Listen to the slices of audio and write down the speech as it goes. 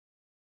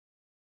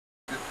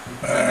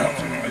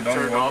I don't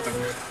turn want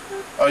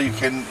off. Oh, you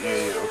can.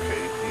 Yeah,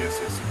 okay. Yes,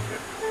 you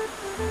can.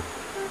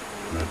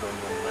 I don't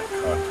want my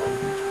car talking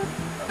to me.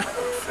 I'm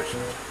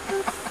old-fashioned.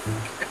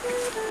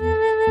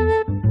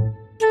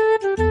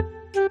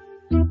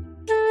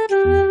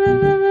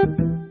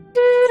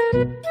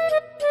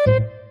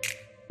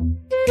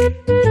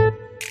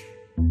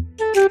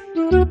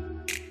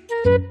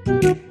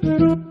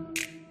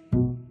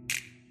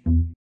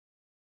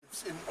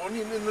 It's only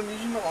in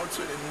Indonesian or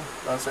also in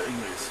Bahasa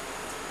Inggris?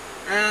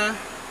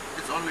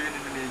 It's only in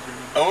Indonesian.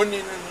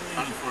 Only in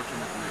Indonesian.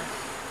 Unfortunately.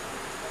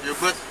 Yeah,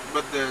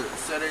 but the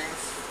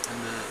settings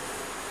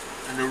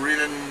and the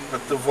written.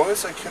 But the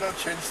voice, I cannot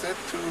change that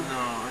to.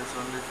 No, it's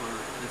only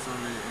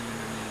in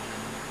Indonesian.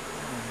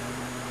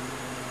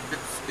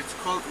 It's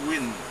called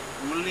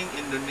WULING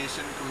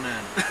Indonesian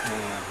Command.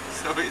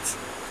 So it's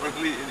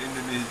only in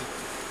Indonesian.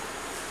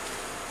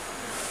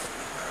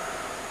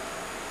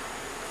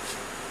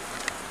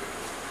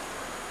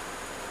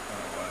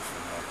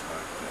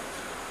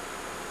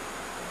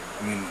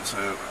 I mean,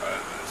 saya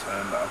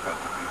nak apa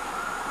tapi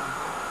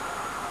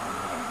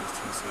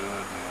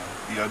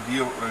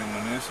dia orang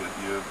Indonesia,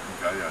 dia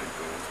gaya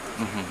itu.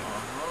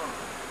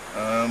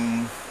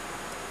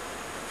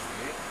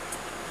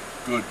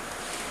 Good.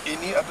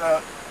 Ini ada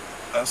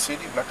AC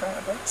di belakang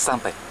ada?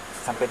 Sampai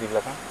di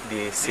belakang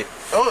di seat.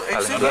 Oh,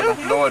 it's in here?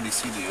 Lower di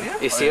sini ya?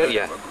 Is here,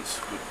 yeah.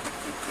 Bagus, good.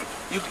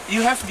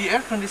 You have the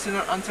air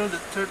conditioner until the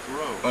third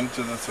row.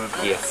 Until the third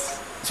row. Yes.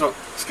 So,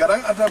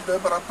 sekarang ada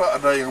beberapa,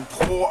 ada yang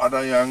Pro,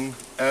 ada yang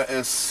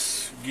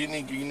RS,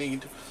 gini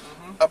gitu.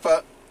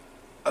 Apa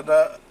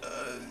ada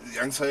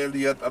yang saya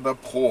lihat ada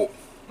Pro.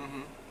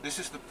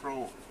 This is the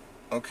Pro.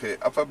 Okay,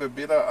 apa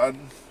perbedaan?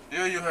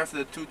 Yeah, you have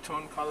the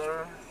two-tone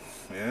color.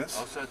 Yes.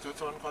 Also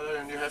two-tone color,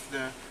 and you have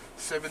the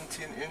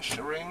 17-inch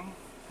ring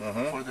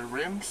for the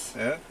rims.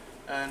 Yeah.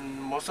 And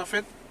most of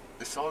it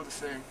is all the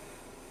same.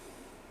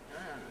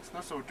 Yeah, it's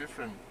not so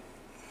different.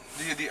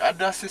 The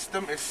ADAS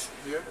system is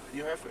here.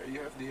 You have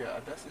the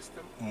ADAS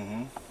system.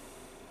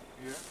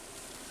 Yeah.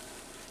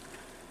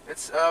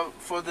 It's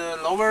for the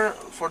lower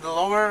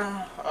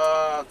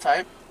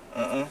type.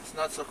 It's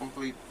not so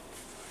complete.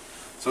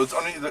 So it's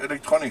only the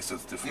electronics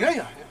that's different.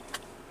 Yeah.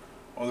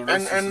 All the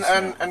rest is the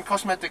same. And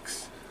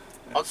cosmetics,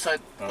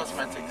 outside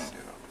cosmetics.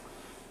 You know.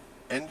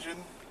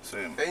 Engine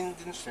same.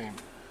 Engine same.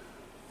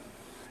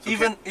 So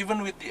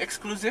Even with the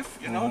exclusive,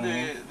 you know,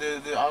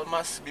 the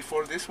Almaz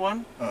before this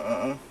one.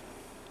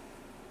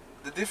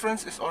 The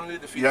difference is only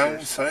the features.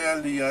 Yang saya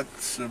lihat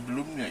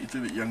sebelumnya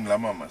itu yang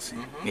lama masih.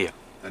 Iya.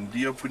 Dan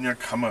dia punya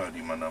kamera di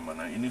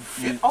mana-mana. Ini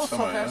It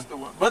also sama has ya? the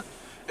one, but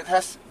it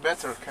has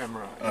better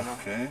camera. You know.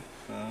 Okay.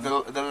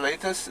 The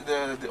latest,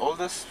 the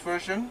oldest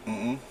version,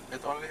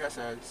 it only has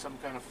some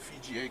kind of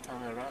VGA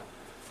camera.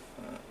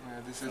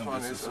 This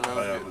one is a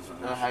little bit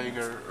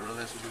higher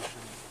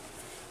resolution,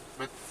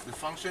 but the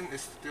function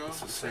is still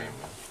the same.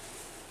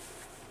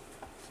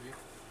 See?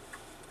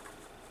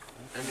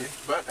 And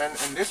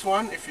this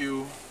one, if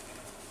you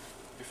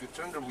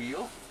turn the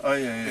wheel,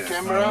 the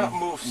camera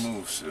moves.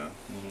 Yeah.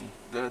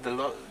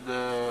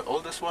 The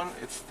oldest one,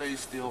 it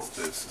stays still.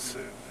 Stays the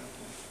same.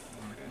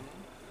 Okay.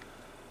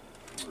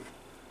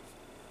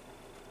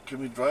 Can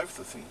we drive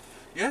the thing?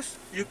 Yes,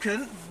 you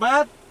can,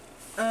 but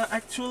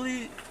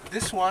actually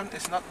this one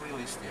is not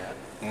released yet,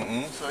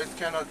 so it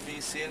cannot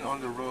be seen on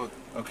the road.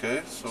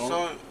 Okay,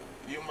 so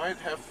you might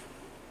have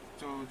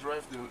to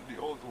drive the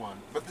old one,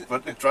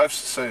 but it drives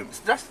the same.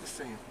 It's just the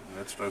same.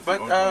 Let's drive but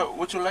the old one.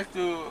 would you like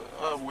to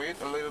wait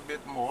a little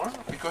bit more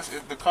because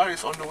the car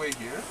is on the way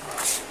here?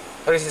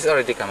 Oh, this is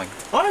already coming.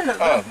 Oh,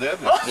 yeah, there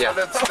it is. Yeah.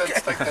 Let's take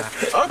that.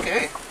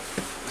 Okay,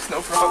 there's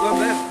no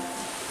problem then.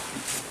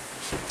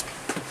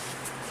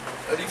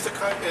 Leave the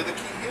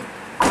key here.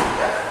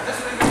 Yeah,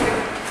 just leave it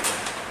here.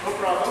 No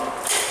problem.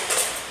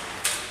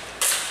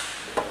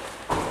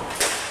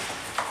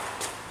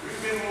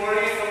 We've been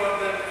worrying about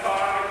the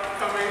car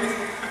coming.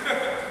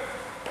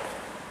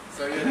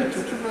 So you have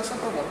 17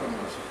 atau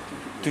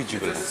 18?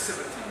 17.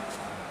 17.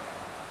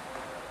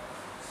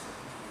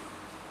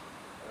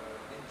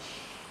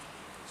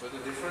 So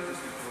the difference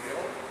is the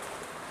grill.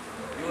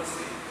 You will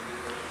see.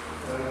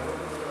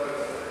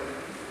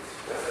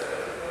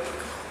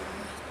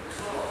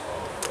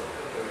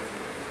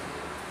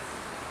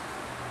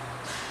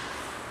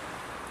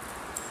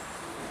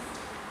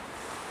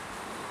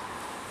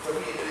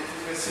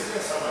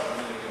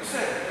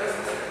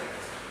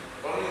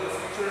 Only the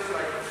features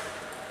like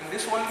in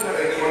this one you have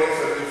the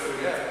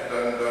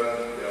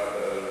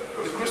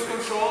cruise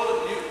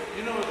control.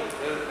 You know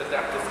the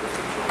adaptive cruise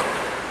control.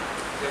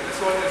 Yeah,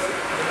 this one is.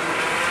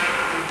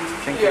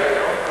 Thank you.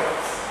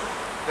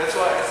 That's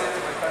why I say to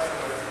my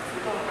customers,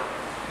 you don't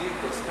need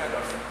those kind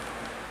of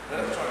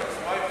electronics.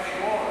 Why pay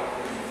more?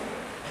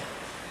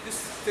 You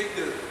just take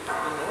the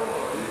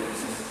normal.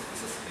 This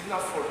is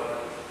enough for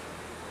that.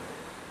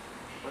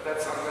 But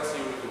that's unless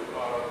you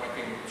are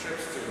making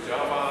trips to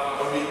Java.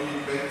 We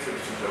make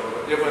trips to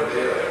Java. Yeah, but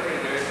every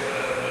day.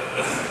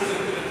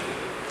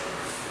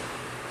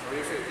 So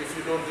if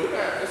you don't do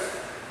that,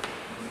 just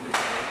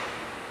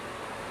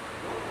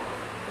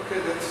Okay,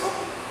 that's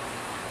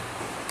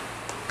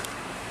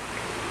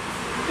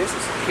This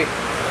is okay.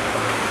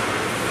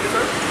 yes,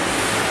 sir.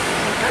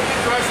 Let me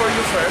try for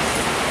you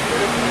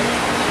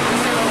first.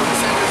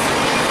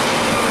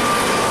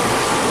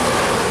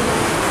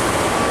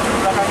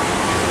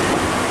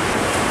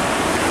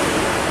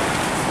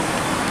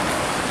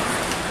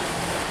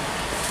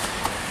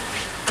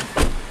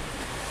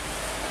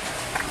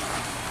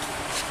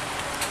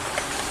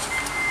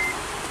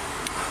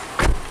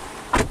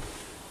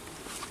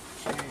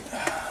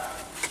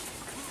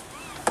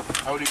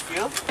 How do you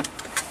feel?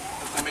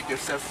 Have to make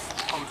yourself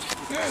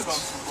comfortable. Yes.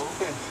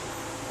 Okay.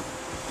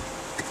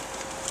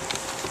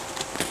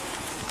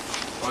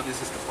 Oh,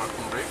 this is the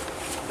parking brake.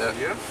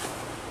 Here.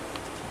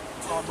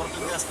 Selamat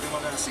bertugas, terima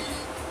kasih.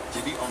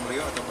 Jadi Om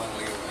Leo atau Bang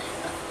Leo?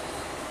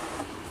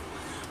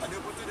 Ada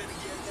foto dari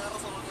Gianyar,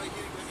 selamat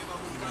pagi bagi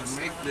Bang Bungkas.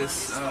 Make this.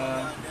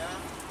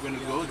 We're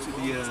gonna go to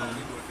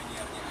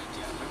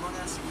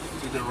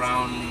the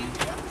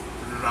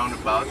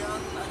roundabout.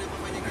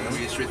 And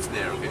we switch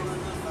there, okay?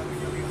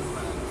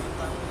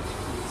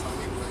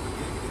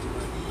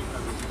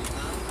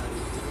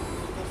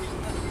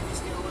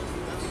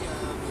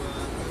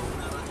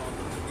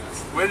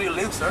 Where do you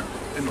live, sir?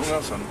 In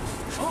Ungarn.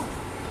 Oh.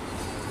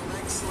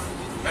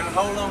 And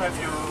how long have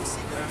you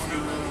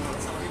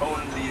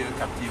owned the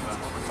Captiva?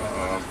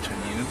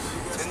 10 years.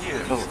 10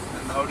 years. Oh.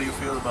 And how do you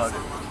feel about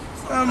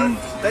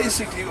it?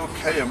 Basically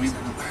okay. I mean,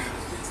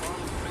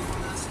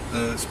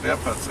 the spare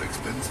parts are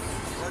expensive.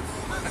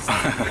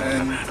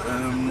 And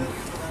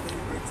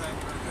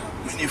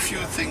a few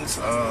things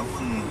are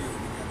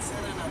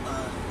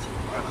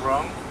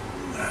Wrong?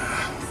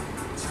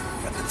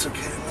 but it's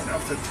okay. I mean,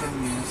 after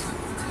 10 years,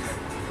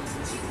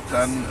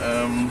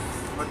 then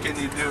What can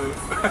you do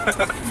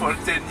for a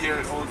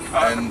 10-year-old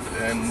car? and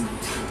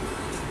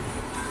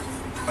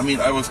I mean,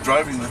 I was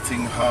driving the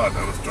thing hard.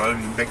 I was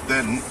driving back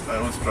then. I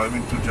was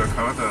driving to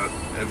Jakarta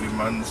every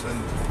month, and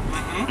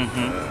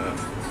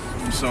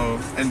so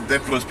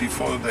that was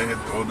before they had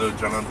all the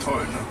Jalan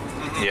Tol. No?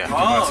 Yeah. Itu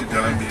Oh, masih okay.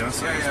 jalan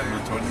biasa, Yeah, yeah,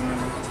 sepuluh tahun yang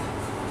lalu.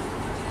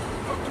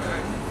 Okay.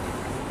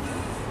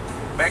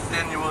 Back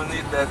then you will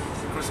need that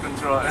cruise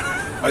control.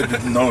 I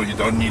didn't know you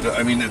don't need it.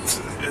 I mean, it's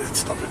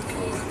stop and go.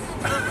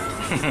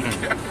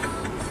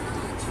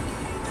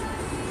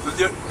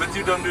 But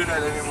you don't do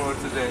that anymore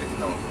today.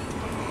 No.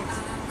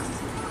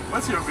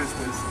 What's your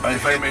business? I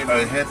If may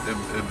know? had an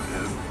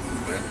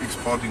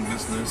exporting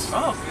business,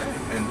 Oh, okay.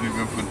 and we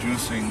were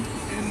producing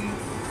in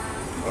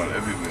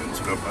everywhere in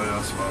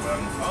Surabaya,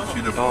 Semarang,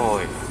 viele Oh,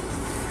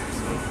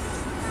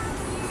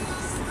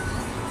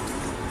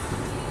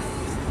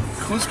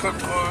 Cruise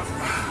control.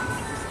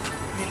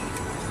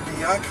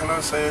 Ya, kalau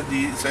saya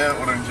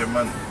orang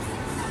Jerman.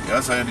 Ya,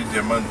 saya di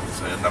Jerman,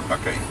 saya nak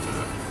pakai itu.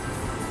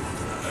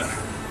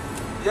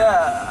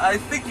 Yeah,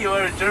 I think you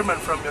are German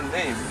from your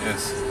name.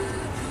 Yes.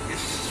 Ich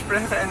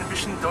spreche ein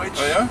bisschen Deutsch.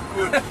 Oh ja?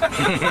 Gut.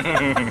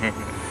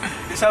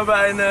 Ich habe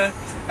eine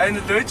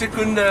deutsche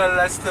Kunde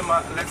letzte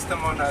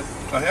Monat.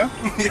 Ach ja?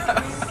 Ja.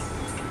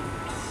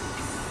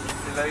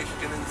 Vielleicht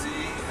kennen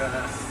Sie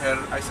Herr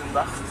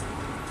Eisenbach.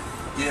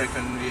 Hier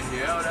können wir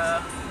hier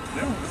oder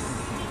Ja,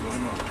 so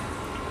immer.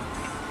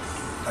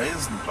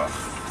 Eisenbach.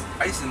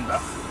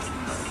 Eisenbach.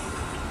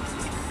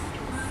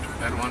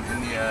 That one in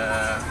the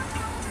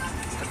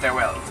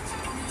Terwell.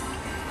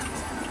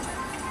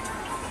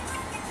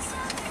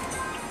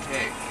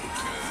 Okay.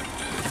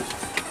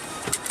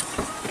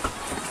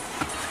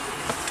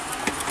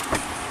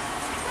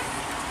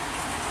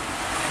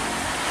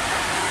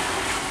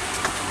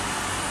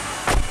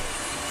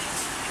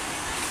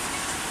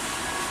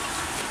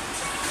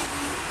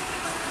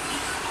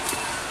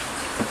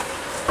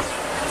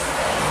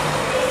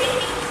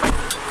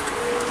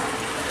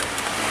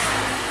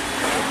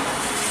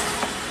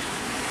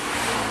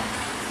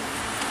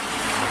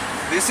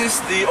 This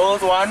is the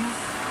old one,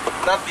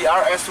 not the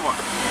RS one.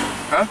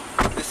 Huh?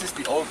 This is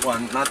the old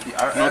one, not the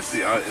RS. Not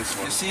the RS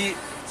You one. see,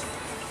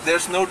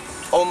 there's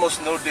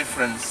almost no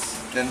difference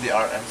than the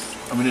RS.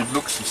 I mean, it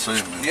looks the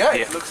same. Yeah,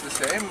 Yeah. it looks the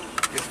same.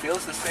 It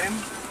feels the same.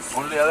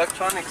 Only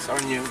electronics are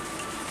new.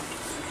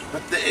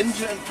 But the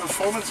engine and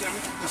performance,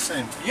 everything the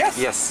same. Yes.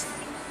 yes.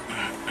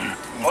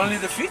 Only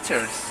the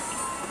features.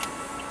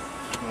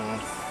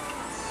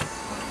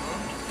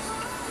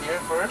 Here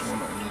first. No,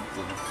 I need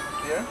the.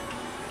 Here.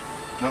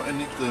 No, I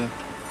need the.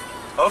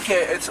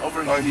 Okay, it's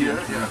over Oh, here.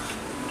 here. Yeah.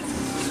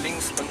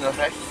 Links und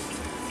rechts.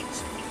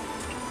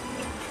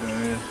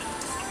 Okay.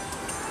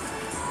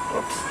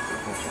 Oops,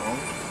 that was wrong.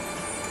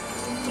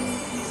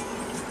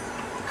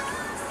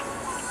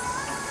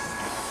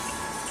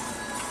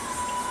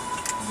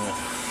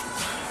 Left.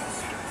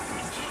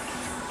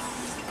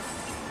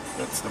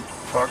 That's the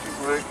parking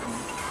brake.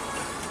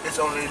 And It's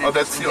already. oh,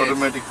 that's the disengaged.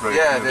 automatic brake.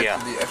 Yeah, that's Yeah.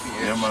 the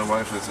FEH. Yeah, my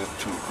wife has it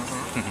too.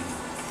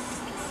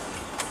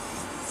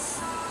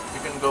 You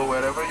can go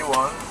wherever you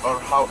want or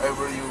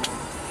however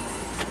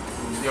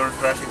your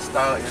driving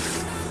style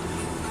is.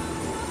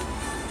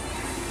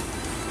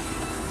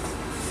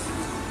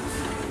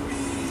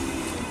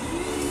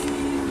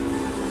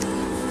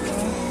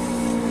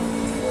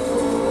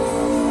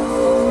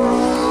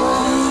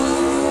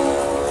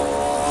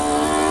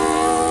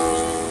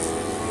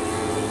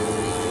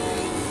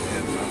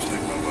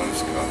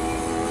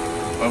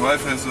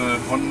 wife has a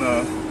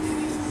Honda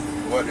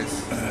What is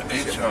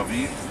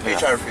HRV,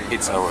 HRV?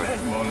 It's our.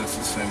 more or less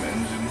the same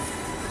engine,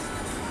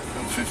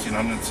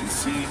 1500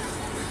 cc,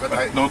 But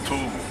but no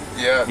turbo.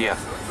 Yeah. Yeah.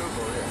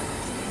 Turbo, yeah.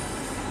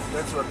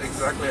 That's what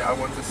exactly I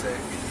want to say.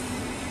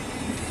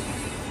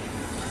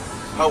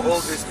 How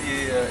old is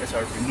the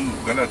SRV? New,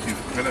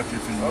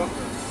 relatively new,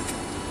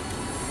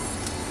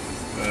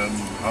 Oh,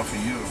 half a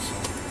year or so.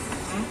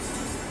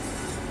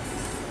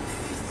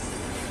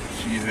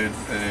 She had a,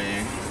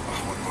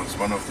 what was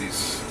one of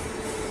these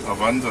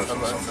Avanzas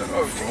or something.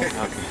 Okay.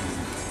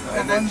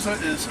 And Avanza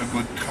is a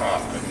good car.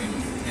 I mean,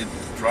 it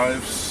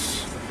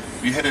drives.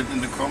 We had it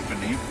in the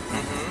company.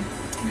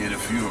 We had a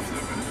few of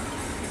them.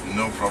 And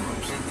no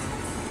problems.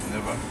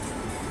 Never.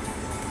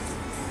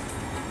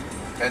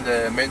 And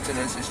the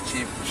maintenance is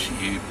cheap.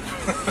 Cheap.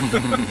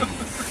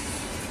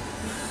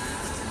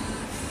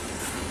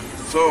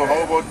 So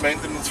how about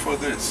maintenance for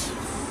this?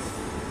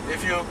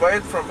 If you buy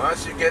it from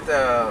us, you get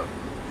 3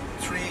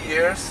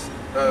 years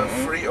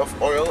free of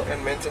oil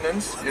and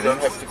maintenance. You don't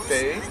have to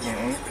pay.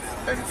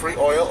 And free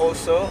oil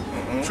also.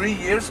 3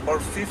 years or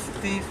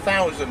 50,000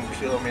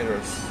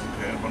 kilometers.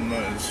 Okay,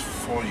 Honda is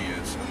 4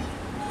 years.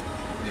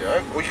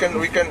 Yeah, we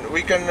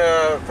can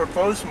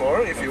propose more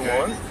if you Okay.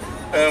 want.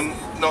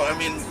 No, I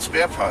mean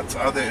spare parts.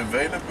 Are they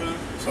available?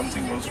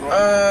 Something goes wrong?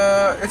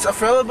 It's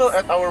available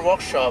at our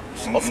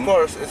workshops. Of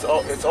course, it's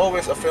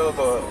always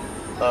available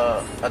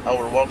at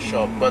our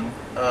workshop. But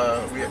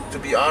to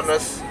be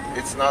honest,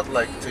 it's not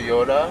like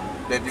Toyota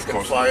that you can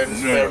course find not.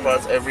 spare No.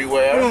 parts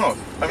everywhere. No.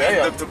 I mean,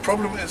 Yeah. the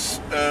problem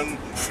is, a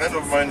friend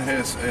of mine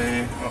has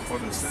a, what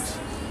is this?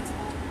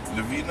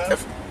 Levina?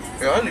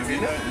 Yeah,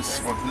 Levina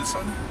is what,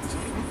 Nissan?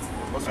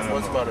 What's I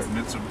don't about know, it?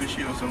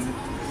 Mitsubishi or something.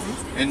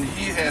 And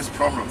he has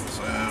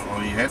problems,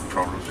 or he had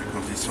problems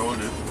because he sold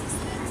it.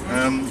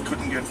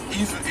 Couldn't get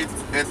even it.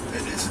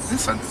 Is it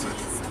Nissan? Is it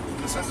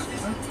Nissan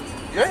Levina?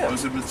 Yeah, Or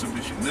is it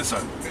Mitsubishi?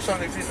 Nissan. Nissan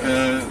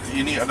Levina.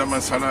 Ini ada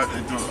masalah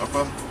itu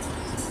apa?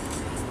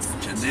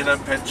 Jendela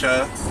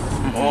pecah.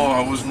 Oh,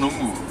 harus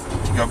nunggu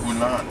 3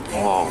 bulan.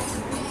 Wow.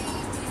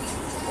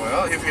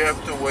 Well, if you have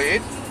to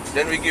wait,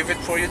 then we give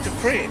it for you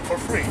for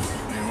free.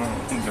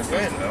 That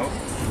doesn't help.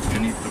 You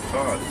need the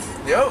part.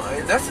 Yeah,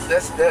 that's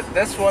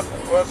what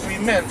we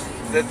meant.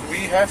 That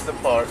we have the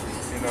part.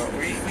 You know,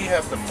 we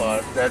have the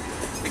part that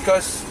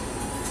because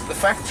the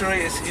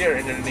factory is here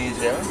in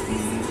Indonesia.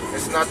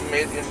 It's not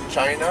made in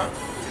China.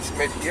 It's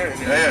made here in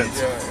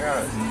Indonesia.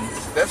 Yeah.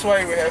 That's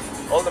why we have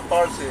all the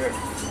parts here.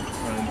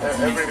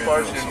 Every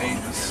part you need.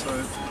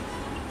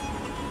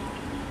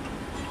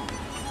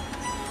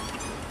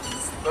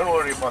 Don't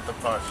worry about the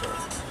parts, sir.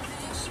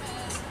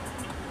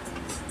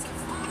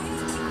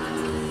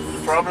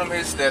 The problem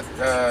is that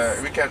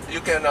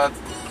you cannot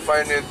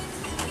find it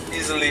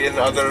easily in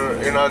other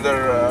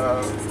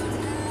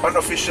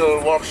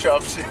unofficial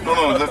workshops.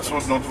 No, that's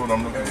not what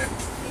I'm looking at.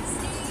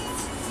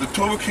 The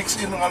turbo kicks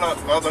in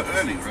rather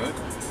early, right?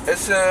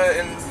 It's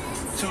in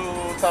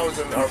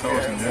 2000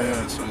 RPM.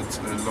 Yeah, so it's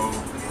low.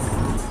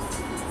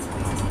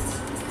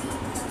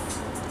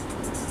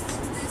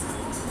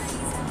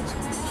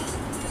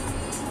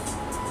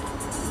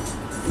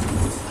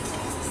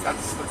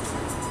 That's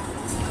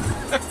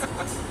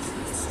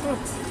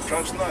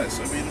Drives nice.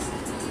 I mean,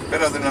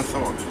 better than I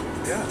thought.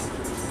 yeah.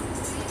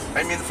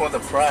 I mean, for the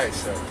price,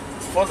 sir.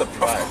 For the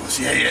price.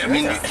 Yeah. I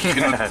mean, you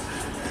cannot,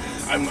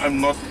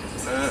 I'm not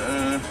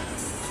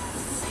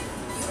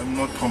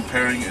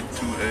comparing it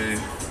to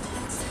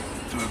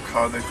a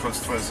car that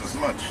costs twice as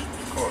much,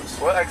 of course.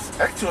 Well,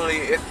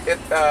 actually,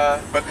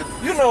 But it,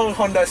 you know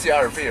Honda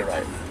CR-V,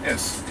 right?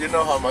 yes, You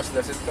know how much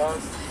does it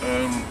cost?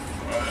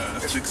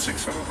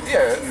 600.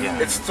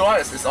 Yeah, it's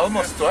twice. It's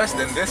almost twice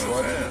than this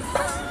one. Yeah.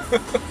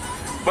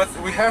 But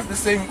we have the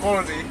same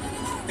quality,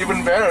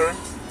 even better.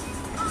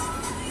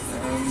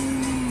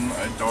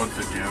 I doubt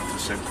that you have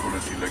the same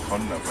quality like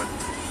Honda, but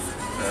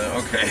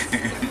okay.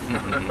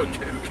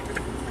 okay.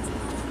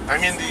 I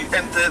mean,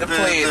 the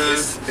plate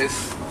is the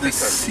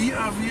thicker.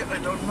 CRV, I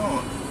don't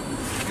know.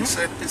 Is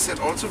that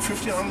also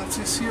 1500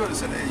 cc or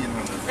is it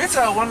 1800? It's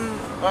a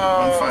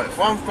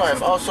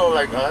 1.5, also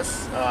like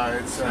us.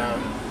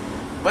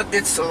 But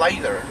it's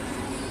lighter.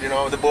 You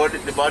know, the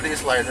body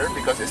is lighter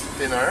because it's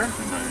thinner.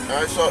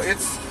 So it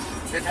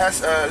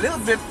has a little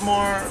bit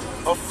more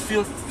of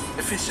fuel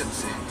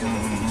efficiency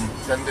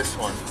than this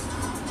one.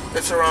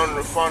 It's around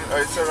 9.1.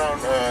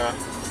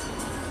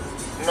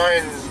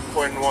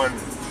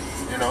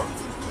 You know,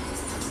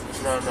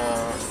 it's around.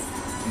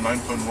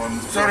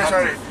 9.1.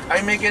 Sorry.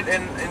 I make it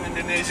in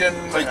Indonesian.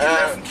 Like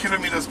 11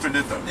 kilometers per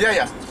liter.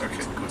 Yeah.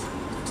 Okay, good.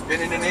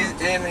 In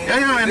Indonesian. I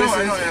know. 9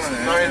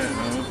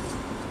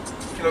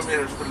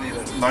 kilometers per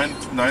liter. 9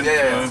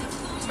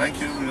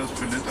 kilometers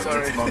per liter.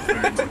 Sorry. That's not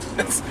very good.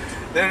 No.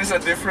 There is a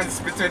difference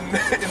between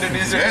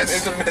Indonesian Yes. and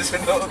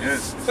international.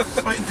 Yes.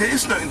 But there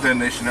is no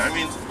international. I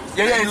mean,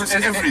 Yeah, they use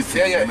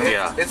everything. Yeah. You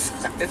know? It's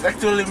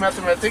actually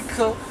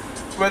mathematical,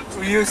 but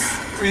we use.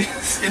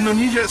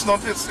 Indonesia is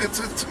not. It's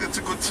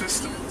a good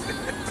system.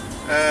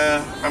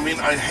 I mean,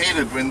 I hate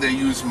it when they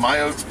use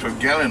miles per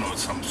gallon or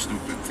some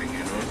stupid thing.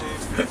 You know.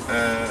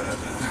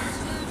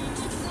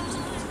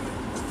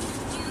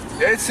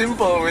 Yeah, it's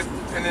simple with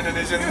an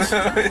Indonesian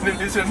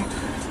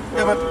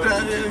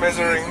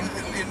measuring.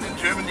 In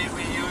Germany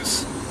we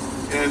use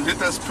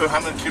liters per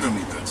 100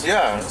 kilometers.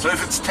 Yeah. So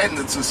if it's 10,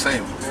 it's the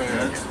same.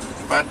 Yeah.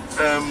 But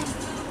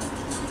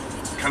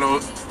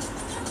kalau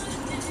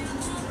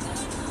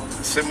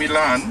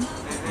sembilan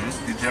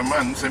di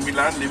Jerman, 9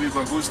 lebih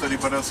bagus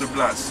daripada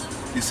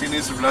 11. Di sini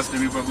 11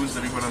 lebih bagus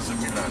daripada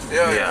 9.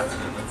 Yeah.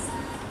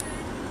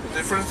 The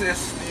difference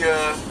is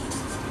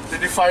the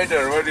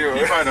divider. What do you?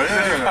 Divider,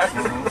 yeah.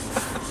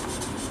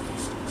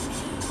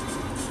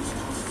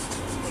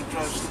 It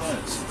drives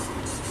nice.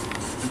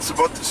 It's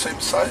about the same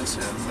size,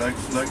 like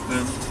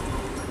the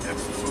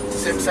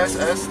Same size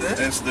as the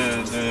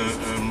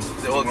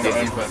old one I'm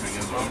Captiva. having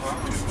as well.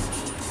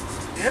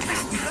 Yeah,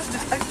 because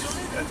this actually.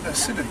 I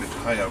sit a bit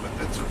higher, but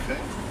that's okay.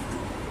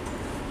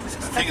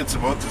 I think it's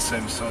about the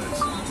same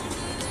size.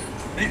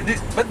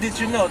 But did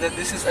you know that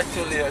this is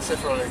actually a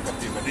Chevrolet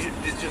Captiva?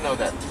 Did you know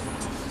that?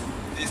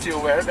 Did you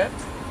aware of that?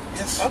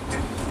 Yes.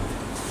 Okay.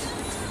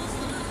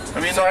 I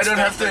mean, So I don't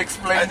have to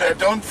explain I that.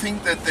 don't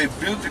think that they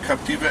build the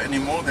Captiva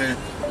anymore. They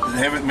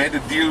haven't made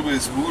a deal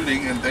with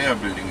WULING and they are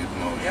building it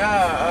now.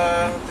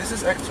 Yeah, this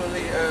is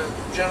actually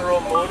General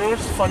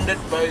Motors funded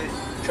by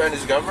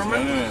Chinese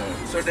government.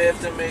 So they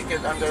have to make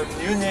it under a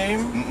new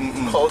name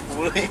called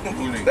WULING.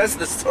 WULING. That's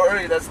the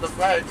story, that's the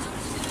fact.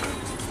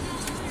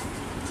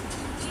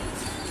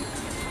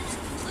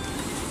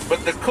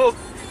 But the cook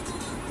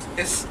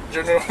is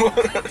General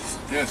Motors.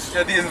 Yes.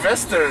 Yeah, the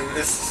investor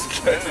is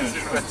Chinese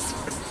investor.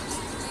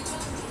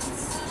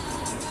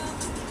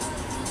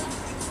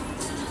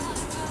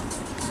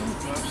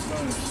 That's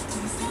nice.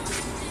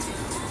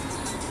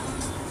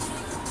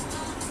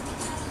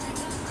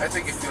 I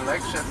think if you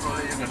like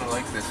Chevrolet, you're gonna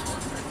like this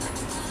one.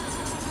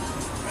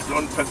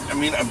 I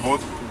mean, I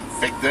bought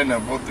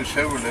the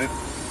Chevrolet,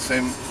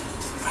 same.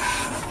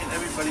 I mean,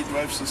 everybody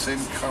drives the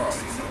same car,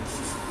 you know.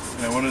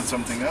 And I wanted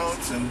something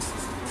else, and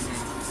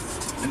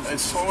I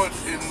saw it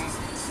in.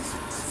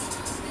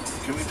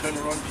 Can we turn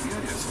around here?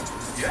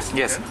 Yes.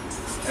 Yes.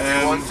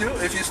 You want to?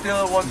 If you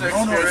still want to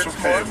No, experience it's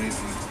okay. more, I mean,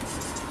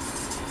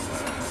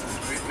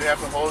 we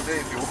have a whole day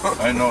if you want.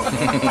 I know.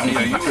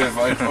 Yeah, you have.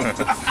 I know.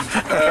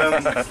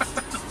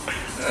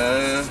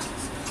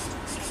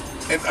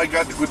 And I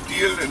got a good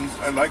deal, and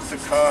I liked the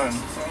car, and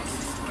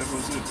that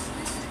was it.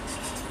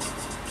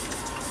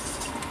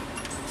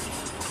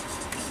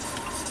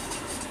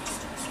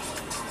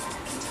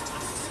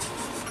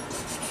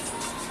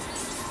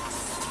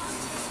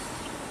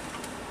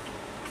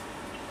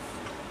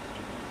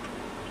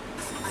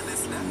 Anda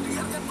sedang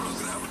dengarkan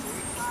program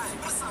WULING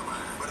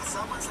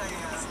bersama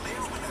saya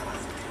Leo Menara.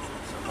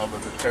 How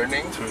about the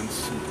turning?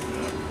 Turns.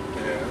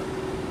 Yeah.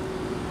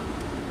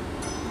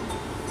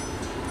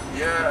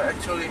 Yeah,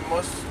 actually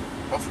most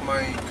of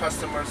my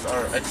customers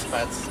are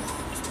expats.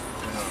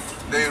 You know,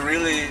 they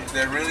really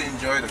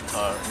enjoy the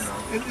car. You know.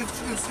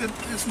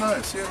 It's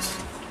nice, yes.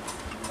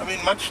 I mean,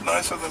 much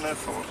nicer than I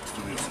thought,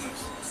 to be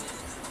honest.